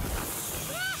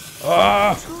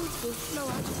 Ah! Truth will flow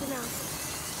out of the mouth.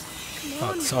 Come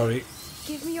on! Fuck, sorry.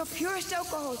 Give me your purest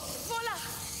alcohol. Voila!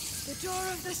 The door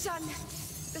of the sun.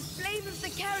 The flame of the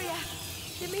carrier.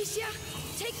 Demetia,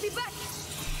 take me back!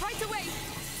 Right away!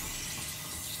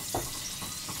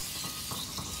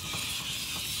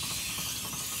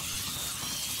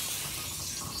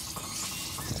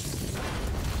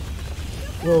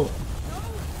 Whoa. No! I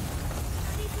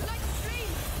need to light the flame!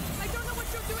 I don't know what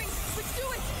you're doing, but do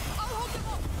it! I'll hold them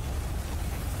off!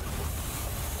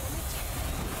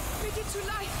 Make it to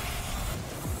life!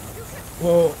 Lucas!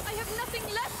 Whoa. I have nothing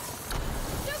left!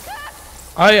 Lucas!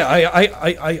 I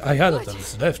had it on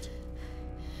his left.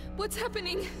 What's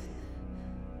happening?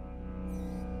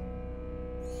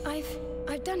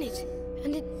 I've done it,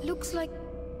 and it looks like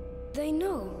they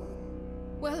know.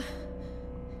 Well,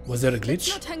 Was there a let's glitch?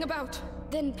 not hang about.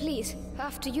 Then please,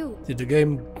 after you. Did the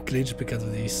game glitch because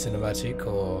of the cinematic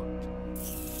or?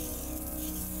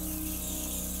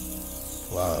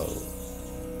 Wow.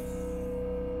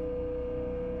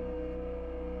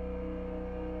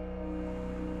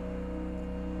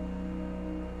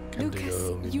 Can do your Lucas,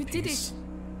 home in you did peace. it.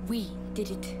 We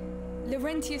did it.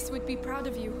 Laurentius would be proud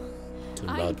of you. Do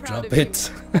I'm not proud drop of you.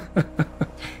 it.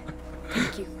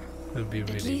 Thank you. It'll be At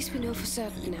really. least we know for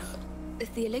certain now.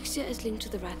 If the elixir is linked to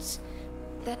the rats,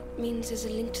 that means there's a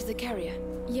link to the carrier.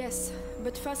 Yes,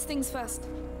 but first things first.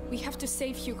 We have to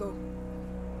save Hugo.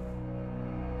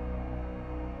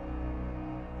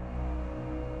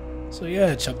 So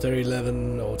yeah, chapter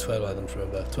 11 or 12, I don't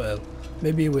remember. 12.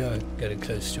 Maybe we are getting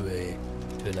close to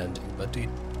an ending, but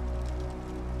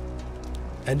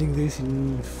ending this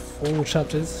in 4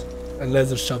 chapters, unless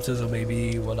the chapters are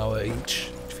maybe 1 hour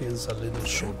each, it feels a little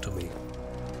short to me.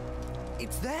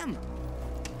 It's them!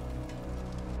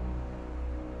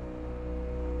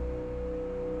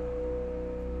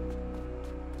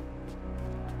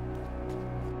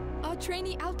 Our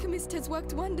trainee alchemist has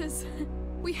worked wonders.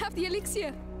 We have the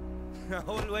elixir. I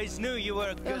always knew you were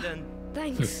a good one.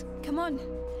 Thanks. Come on,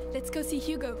 let's go see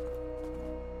Hugo.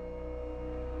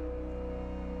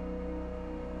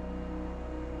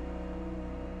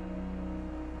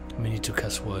 I mean, it took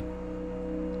us what,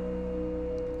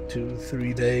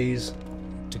 2-3 days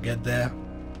to get there,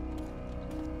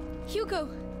 Hugo!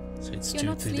 so it's You're 2-3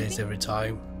 not days sleeping? every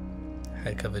time.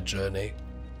 Heck of a journey.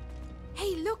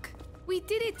 Hey, look! We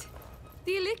did it!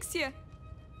 The elixir!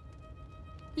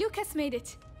 Lucas made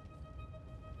it.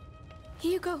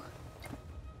 Here you go.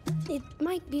 It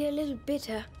might be a little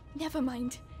bitter. Never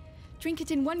mind. Drink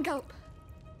it in 1 gulp.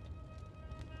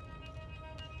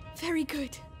 Very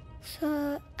good.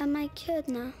 So, am I cured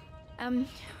now?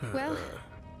 Well,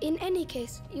 In any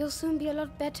case, you'll soon be a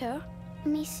lot better.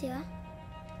 Amicia?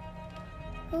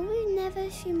 Will we never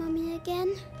see Mommy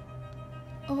again?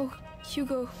 oh,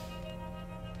 Hugo,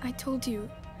 I told you,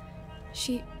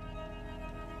 she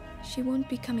won't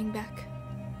be coming back.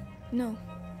 No.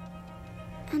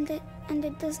 And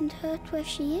it doesn't hurt where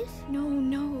she is?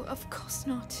 No, of course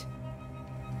not.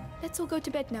 Let's all go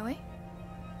to bed now, eh?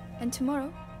 And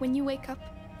tomorrow, when you wake up,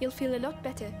 you'll feel a lot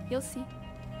better. You'll see.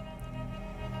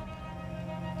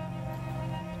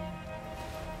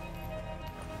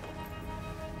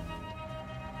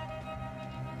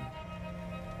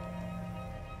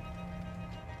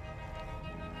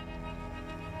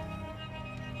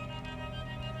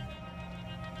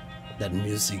 That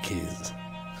music is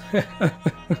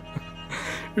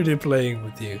really playing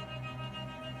with you.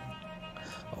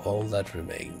 All that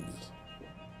remains,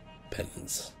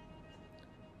 penance.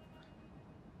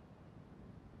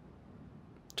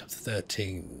 Chapter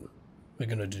 13. We're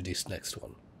gonna do this next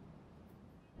one.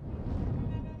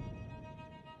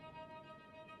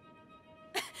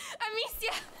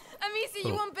 Amicia,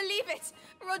 you Oh. won't believe it.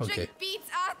 Roderick Okay. beats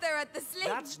Arthur at the sling.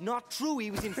 That's not true. He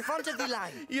was in front of the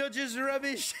line. You're just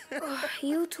rubbish.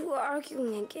 You two are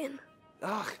arguing again.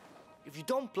 Ugh, if you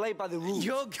don't play by the rules.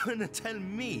 You're gonna tell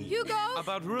me Hugo!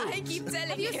 about rules. I keep telling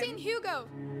Have you seen Hugo?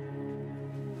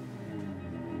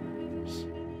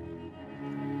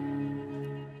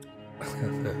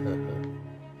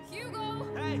 Hugo!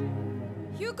 Hey,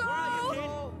 Hugo! where are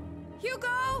you, kid?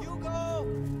 Hugo! Hugo!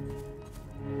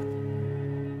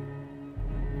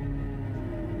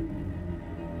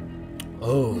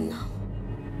 Oh,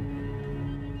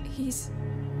 He's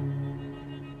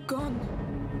gone.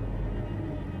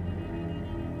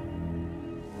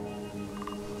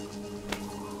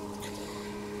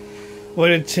 what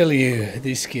did I tell you?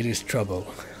 This kid is trouble.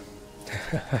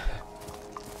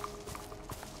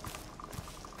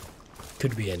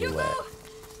 Could be anywhere.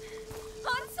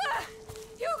 Answer!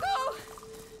 Hugo!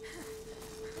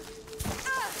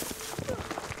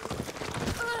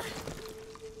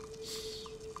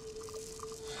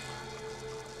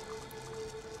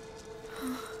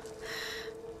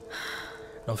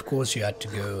 Of course, you had to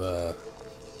go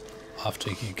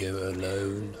after Hugo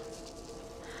alone.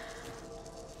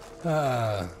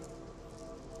 Ah.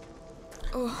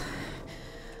 Oh,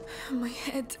 my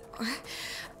head.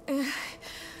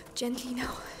 Gently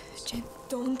now.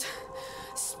 Don't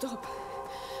stop.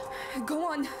 Go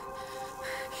on.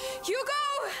 Hugo!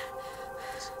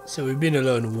 So we've been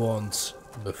alone once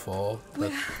before,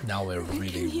 but now we're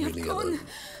really, really alone.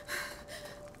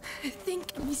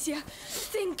 Think, Amicia.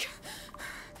 Think.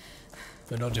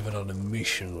 We're not even on a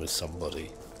mission with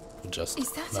somebody. We're just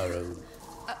on our own.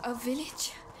 A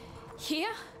village?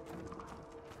 Here?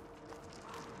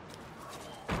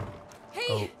 Hey!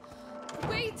 Oh.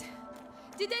 Wait!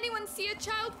 Did anyone see a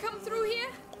child come through here?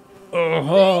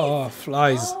 Oh,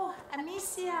 flies. Oh,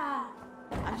 Amicia!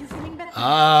 Are you feeling better?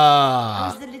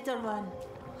 Ah! How's the little one?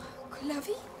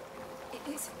 Clavi?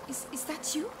 Is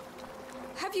that you?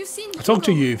 Have you seen I talked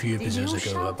to Hugo? you a few episodes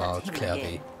ago about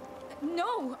Clavi.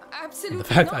 No, absolutely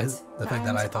The fact not.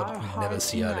 that I thought we'd never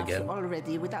see her again.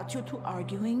 Already without you two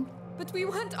arguing? But we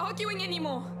weren't arguing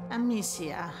anymore.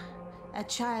 Amicia, a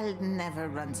child never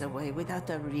runs away without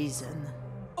a reason.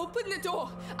 Open the door.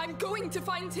 I'm going to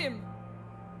find him.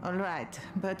 All right,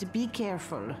 but be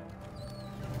careful.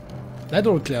 That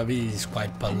old Clavi is quite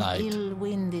An polite. ill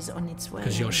wind is on its way.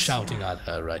 Because you're shouting at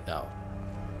her right now.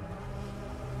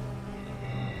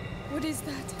 What is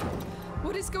that?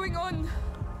 What is going on?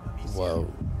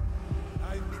 Whoa.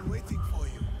 I've been waiting for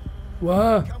you.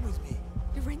 What? Come with me.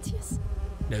 Laurentius?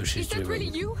 No, she's Is that really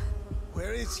dreaming. you?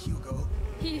 Where is Hugo?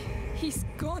 He's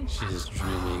gone. She's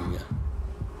dreaming.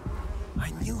 I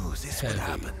knew this would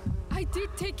happen. I did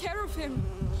take care of him.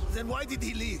 Then why did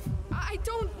he leave? I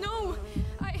don't know.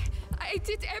 I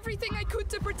did everything I could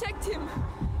to protect him.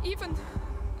 Even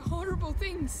horrible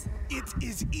things. It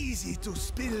is easy to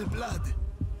spill blood.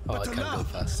 Oh, but I can't go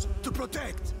enough fast. to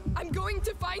protect. I'm going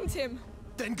to find him.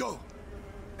 Then go.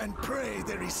 And pray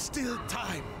there is still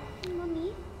time.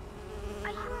 Mommy?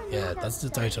 Yeah, that's the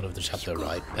title of the chapter,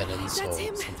 right? Penance or That's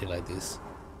him. something like this.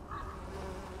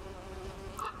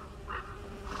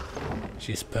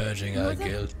 She's purging her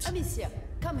guilt. Amicia,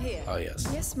 come here. Oh, yes.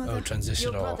 Yes, Mother. Oh, Your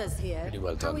transitional. brother's here. Really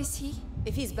well How done. is he?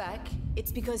 If he's back,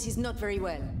 it's because he's not very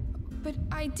well. But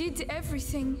I did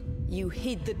everything. You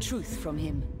hid the truth from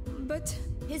him. But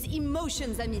His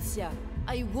emotions, Amicia.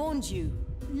 I warned you.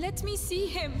 let me see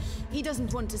him. He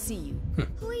doesn't want to see you.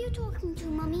 Who are you talking to,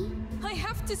 Mommy? I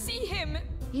have to see him.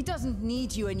 He doesn't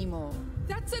need you anymore.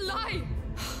 That's a lie.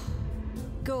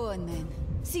 Go on then.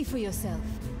 See for yourself.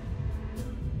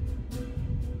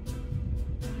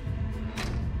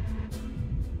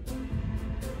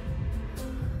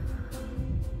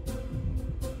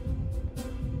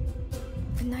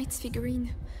 The knight's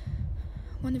figurine.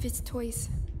 One of his toys.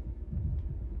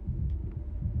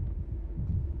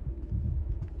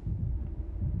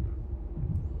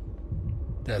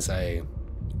 There's a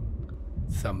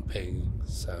thumping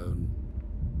sound.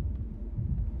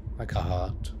 Like a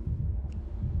heart.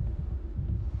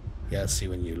 Yeah, see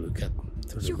when you look at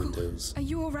through the Hugo, windows. are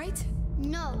you alright?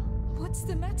 No. What's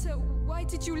the matter? Why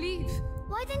did you leave?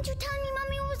 Why didn't you tell me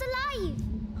Mommy was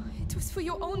alive? It was for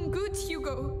your own good,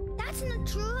 Hugo. That's not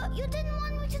true. You didn't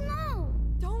want me to know.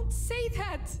 Don't say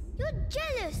that. You're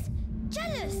jealous.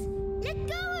 Jealous. Let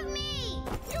go of me.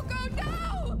 Hugo,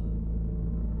 no!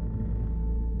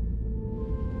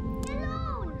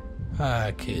 Alone.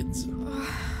 Ah, kids.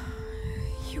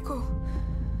 Hugo.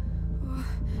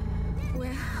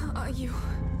 Where are you?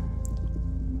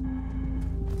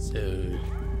 So,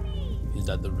 is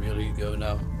that the real Hugo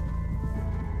now?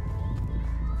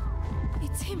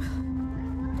 It's him.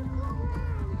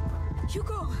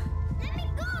 Hugo! Let me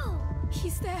go.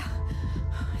 He's there.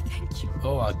 Thank you.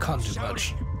 Oh, I can't do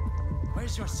much.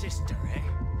 Where's your sister, eh?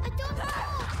 I don't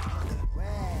know.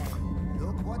 Well,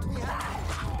 look what we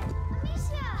have.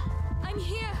 Amicia. I'm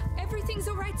here. Everything's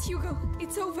alright, Hugo.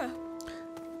 It's over.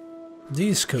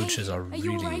 These coaches Hey, are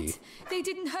you really alright? They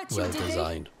didn't hurt you, well did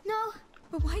designed. No.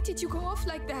 But why did you go off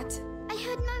like that? I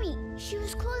heard Mommy. She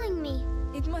was calling me.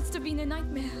 It must have been a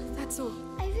nightmare, that's all.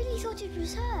 I really thought it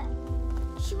was her.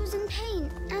 She was in pain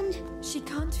and... She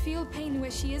can't feel pain where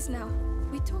she is now.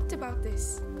 We talked about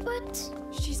this. But...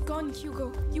 She's gone,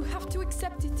 Hugo. You have to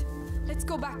accept it. Let's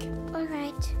go back. All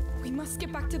right. We must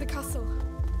get back to the castle.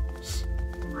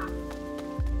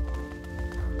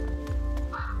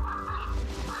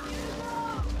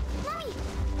 Mommy!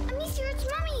 Amicia, it's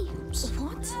Mommy!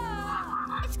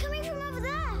 What? It's coming from over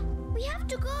there. We have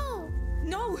to go.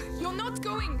 No, you're not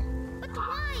going. But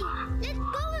why? Let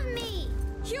go of me.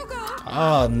 Hugo!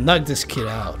 Ah, knock this kid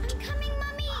out. I'm coming,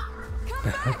 Mommy.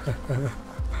 Come back!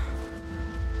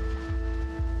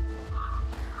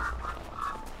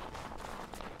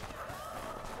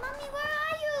 Mommy, where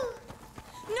are you?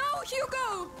 No,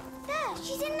 Hugo! There,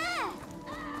 she's in there.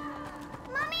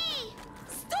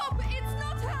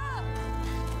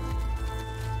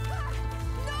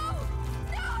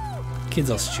 Kids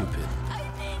are stupid. I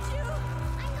need you.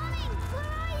 I'm coming.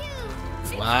 Where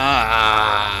are you?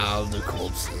 Wow, the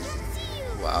corpses.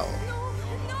 Wow.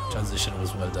 Transition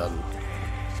was well done.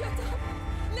 Shut up.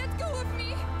 Let go of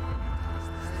me.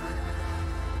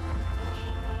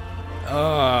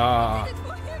 Ah. I did it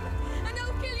for him, and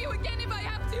I'll kill you again if I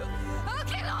have to. I'll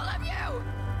kill all of you.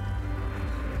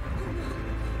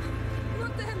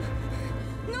 Not them.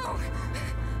 No.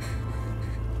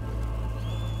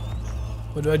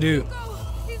 What do I do? Go.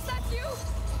 Is that you?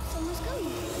 Someone's coming.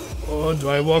 Oh, do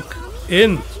I walk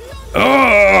in?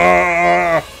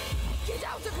 Ah! Get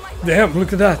out of my way. Damn,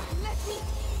 look at that. Let me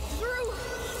through.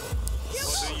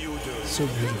 So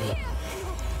beautiful.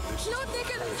 No,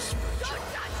 Nicholas. Don't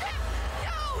touch him.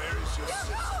 No. Where is your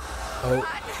sister? Oh,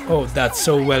 oh, that's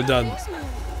so well done. There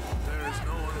is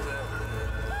no one there.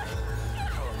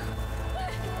 Come.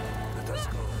 Let us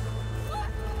go.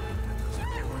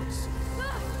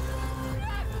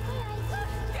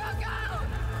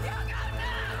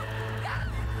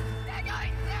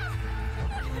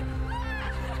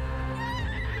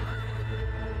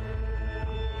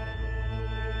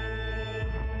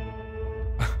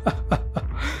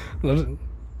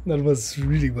 That was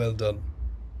really well done.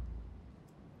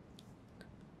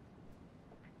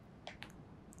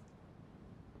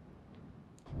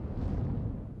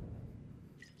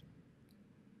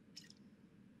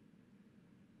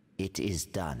 It is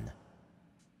done.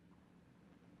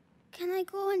 Can I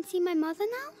go and see my mother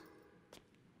now?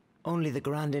 Only the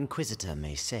Grand Inquisitor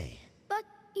may say. But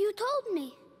you told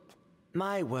me.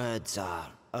 My words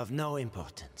are of no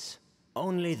importance.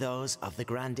 Only those of the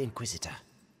Grand Inquisitor.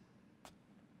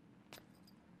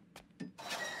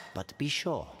 But be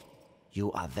sure,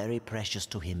 you are very precious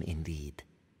to him indeed.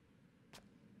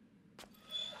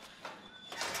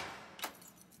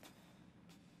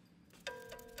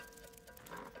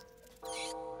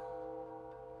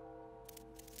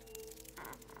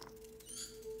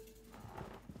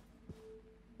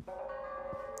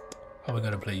 How are we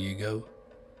gonna play Hugo?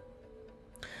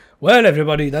 Well,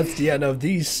 everybody, that's the end of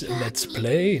this Let's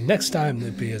Play. Next time it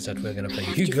appears that we're gonna play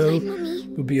Hugo.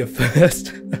 Will be a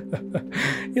first.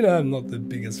 You know, I'm not the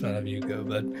biggest fan of Hugo,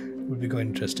 but it would be quite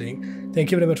interesting.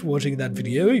 Thank you very much for watching that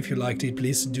video. If you liked it,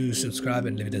 please do subscribe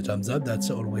and leave it a thumbs up. That's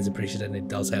always appreciated, and it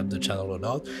does help the channel a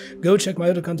lot. Go check my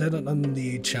other content on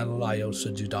the channel. I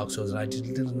also do Dark Souls, and I did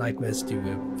Little Nightmares a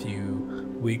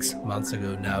few weeks, months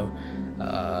ago now.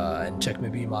 And check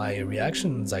maybe my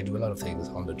reactions. I do a lot of things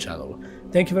on the channel.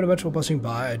 Thank you very much for passing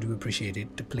by. I do appreciate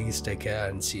it. Please take care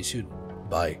and see you soon.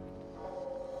 Bye.